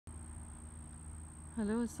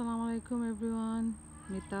Hello, আসসালামু আলাইকুম everyone.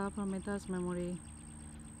 Mita from Mita's memory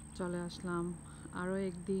চলে আসলাম আরও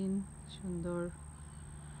একদিন। সুন্দর,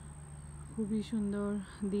 খুবই সুন্দর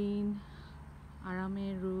দিন,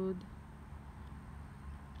 আরামের রোদ।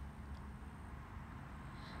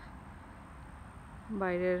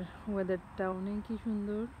 বাইরের ওয়েদারটা অনেকই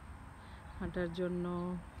সুন্দর হাঁটার জন্য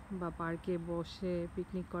বা পার্কে বসে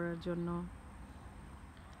পিকনিক করার জন্য।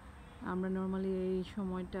 আমরা নর্মালি এই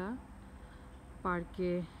সময়টা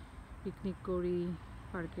পার্কে পিকনিক করি,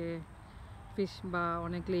 পার্কে ফিশ বা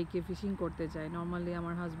অনেক লেকে ফিশিং করতে যাই। নর্মালি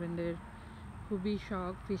আমার হাজব্যান্ডের খুবই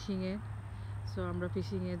শখ ফিশিংয়ের, সো আমরা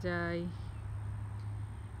ফিশিংয়ে যাই।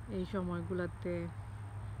 এই সময়গুলোতে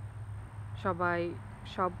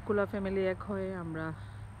সবগুলো ফ্যামিলি এক হয়ে আমরা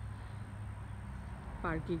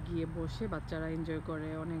পার্কে গিয়ে বসে বাচ্চারা এনজয় করে।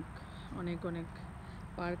 অনেক অনেক অনেক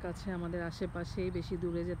পার্ক আছে আমাদের আশেপাশেই, বেশি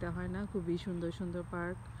দূরে যেতে হয় না, খুবই সুন্দর সুন্দর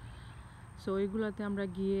পার্ক। সো ওইগুলোতে আমরা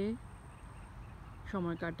গিয়ে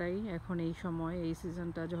সময় কাটাই। এখন এই সময়, এই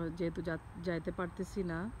সিজনটা যেহেতু যাইতে পারতেছি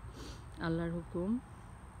না, আল্লাহর হুকুম,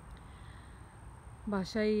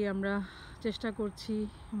 বাসায় আমরা চেষ্টা করছি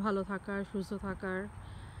ভালো থাকার, সুস্থ থাকার,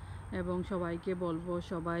 এবং সবাইকে বলবো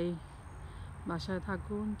সবাই বাসায়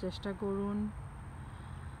থাকুন, চেষ্টা করুন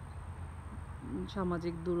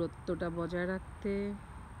সামাজিক দূরত্বটা বজায় রাখতে।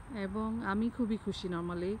 এবং আমি খুবই খুশি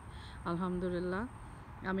নর্মালি, আলহামদুলিল্লাহ,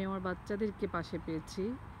 আমি আমার বাচ্চাদেরকে পাশে পেয়েছি।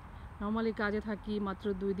 নর্মালি কাজে থাকি, মাত্র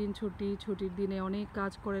 2 দিন ছুটি, ছুটির দিনে অনেক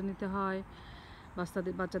কাজ করে নিতে হয়,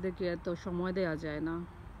 বাচ্চাদেরকে এত সময় দেওয়া যায় না।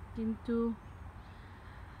 কিন্তু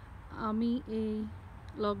আমি এই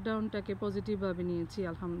লকডাউনটাকে পজিটিভভাবে নিয়েছি,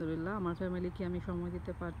 আলহামদুলিল্লাহ। আমার ফ্যামিলিকে আমি সময়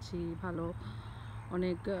দিতে পারছি ভালো,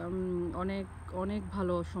 অনেক অনেক অনেক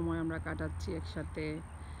ভালো সময় আমরা কাটাচ্ছি একসাথে।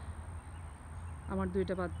 আমার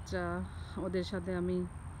 2টা বাচ্চা, ওদের সাথে আমি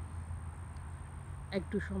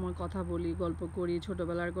একটু সময় কথা বলি, গল্প করি,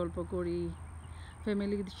 ছোটোবেলার গল্প করি,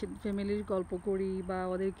 ফ্যামিলির গল্প করি, বা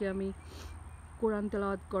ওদেরকে আমি কোরআন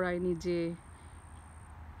তেলাওয়াত করাই, নিজে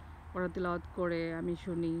কোরআন তেলাওয়াত করে আমি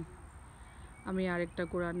শুনি। আমি আরেকটা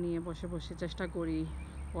কোরআন নিয়ে বসে বসে চেষ্টা করি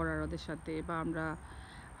পড়ার ওদের সাথে, বা আমরা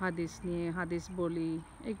হাদিস নিয়ে হাদিস বলি,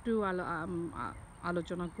 একটু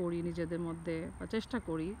আলোচনা করি নিজেদের মধ্যে, বা চেষ্টা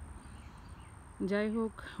করি। যাই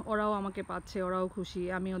হোক, ওরাও আমাকে পাচ্ছে, ওরাও খুশি।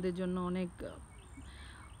 আমি ওদের জন্য অনেক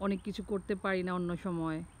অনেক কিছু করতে পারি না অন্য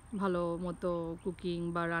সময়, ভালো মতো কুকিং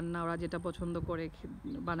বা রান্না ওরা যেটা পছন্দ করে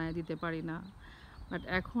বানায় দিতে পারি না, বাট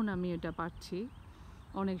এখন আমি এটা পারছি।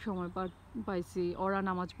 অনেক সময় পাইছি। ওরা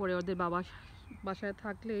নামাজ পড়ে, ওদের বাবা বাসায়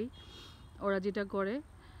থাকলেই ওরা যেটা করে,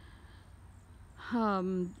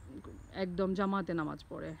 একদম জামাতে নামাজ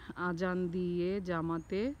পড়ে, আজান দিয়ে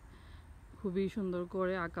জামাতে, খুবই সুন্দর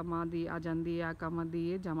করে আজান দিয়ে আকামা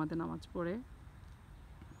দিয়ে জামাতে নামাজ পড়ে।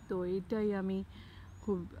 তো এইটাই আমি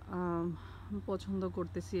খুব পছন্দ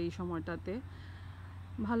করতেছি এই সময়টাতে।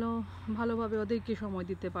 ভালোভাবে ওদেরকে সময়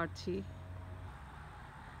দিতে পারছি।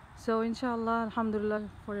 সো ইনশাআল্লাহ, আলহামদুলিল্লাহ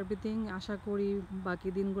ফর এভরিথিং। আশা করি বাকি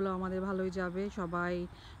দিনগুলো আমাদের ভালোই যাবে,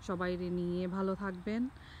 সবাই নিয়ে ভালো থাকবেন,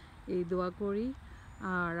 এই দোয়া করি।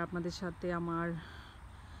 আর আপনাদের সাথে আমার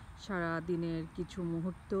সারা দিনের কিছু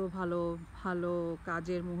মুহূর্ত, ভালো ভালো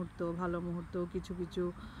কাজের মুহূর্ত, ভালো মুহূর্ত, কিছু কিছু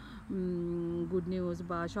গুড নিউজ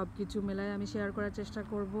বা সব কিছু মেলায় আমি শেয়ার করার চেষ্টা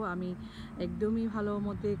করব। আমি একদমই ভালো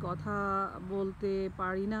মতে কথা বলতে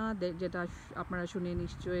পারি না, যেটা আপনারা শুনে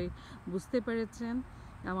নিশ্চয়ই বুঝতে পেরেছেন।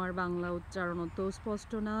 আমার বাংলা উচ্চারণ অত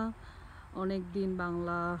স্পষ্ট না, অনেক দিন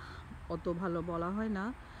বাংলা অত ভালো বলা হয় না।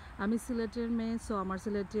 আমি সিলেটের মেয়ে, সো আমার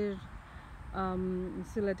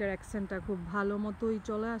সিলেটের অ্যাকসেন্টটা খুব ভালো মতোই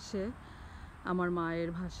চলে আসে, আমার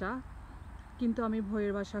মায়ের ভাষা। কিন্তু আমি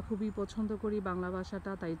ভয়ের ভাষা খুবই পছন্দ করি, বাংলা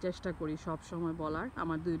ভাষাটা, তাই চেষ্টা করি সব সময় বলার।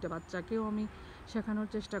 আমার 2টা বাচ্চাকেও আমি শেখানোর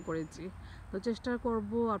চেষ্টা করেছি। তো চেষ্টা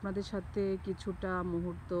করব আপনাদের সাথে কিছুটা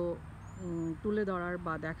মুহূর্ত তুলে ধরার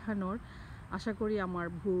বা দেখানোর। আশা করি আমার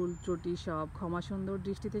ভুল ত্রুটি সব ক্ষমা সুন্দর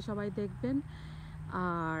দৃষ্টিতে সবাই দেখবেন।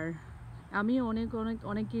 আর আমি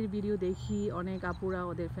অনেকের ভিডিও দেখি, অনেক আপুরা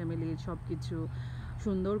ওদের ফ্যামিলির সব কিছু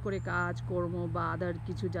সুন্দর করে কাজকর্ম বা আদার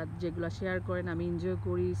কিছু যেগুলো শেয়ার করেন, আমি এনজয়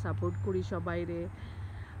করি, সাপোর্ট করি সবাইরে।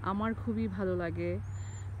 আমার খুবই ভালো লাগে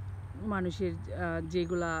মানুষের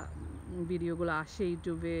যেগুলা ভিডিওগুলো আসে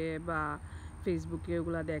ইউটিউবে বা ফেসবুকে,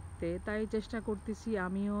 ওগুলা দেখতে। তাই চেষ্টা করতেছি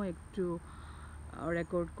আমিও একটু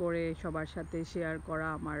রেকর্ড করে সবার সাথে শেয়ার করা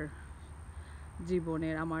আমার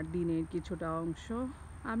জীবনের, আমার দিনের কিছুটা অংশ।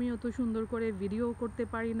 আমি অত সুন্দর করে ভিডিও করতে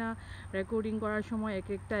পারি না, রেকর্ডিং করার সময় এক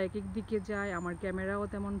এক দিকে যায়, আমার ক্যামেরাও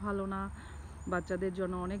তেমন ভালো না, বাচ্চাদের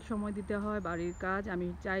জন্য অনেক সময় দিতে হয়, বাড়ির কাজ, আমি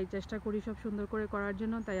চেষ্টা করি সব সুন্দর করে করার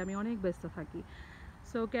জন্য, তাই আমি অনেক ব্যস্ত থাকি।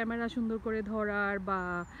 সো ক্যামেরা সুন্দর করে ধরার বা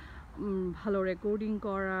ভালো রেকর্ডিং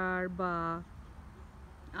করার বা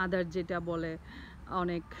আদার যেটা বলে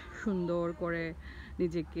অনেক সুন্দর করে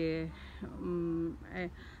নিজেকে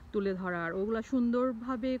তুলে ধরার, ওগুলা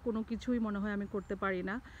সুন্দরভাবে কোনো কিছুই মনে হয় আমি করতে পারি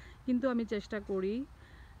না, কিন্তু আমি চেষ্টা করি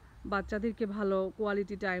বাচ্চাদেরকে ভালো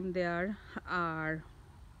কোয়ালিটি টাইম দেওয়ার, আর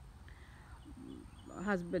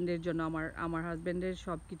হাজব্যান্ডের জন্য আমার হাজব্যান্ডের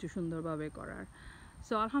সব কিছু সুন্দরভাবে করার।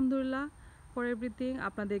 সো আলহামদুলিল্লাহ ফর এভরিথিং।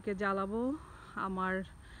 আপনাদেরকে জ্বালাবো, আমার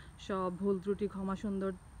সব ভুল ত্রুটি ক্ষমা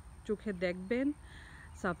সুন্দর চোখে দেখবেন,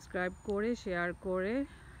 সাবস্ক্রাইব করে শেয়ার করে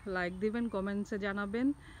লাইক দিবেন, কমেন্টসে জানাবেন,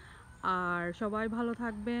 আর সবাই ভালো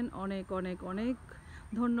থাকবেন। অনেক অনেক অনেক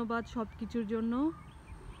ধন্যবাদ সব কিছুর জন্য।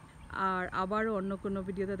 আর আবারও অন্য কোনো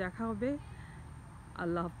ভিডিওতে দেখা হবে।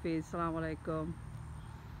 আল্লাহ হাফিজ, আসসালামু আলাইকুম।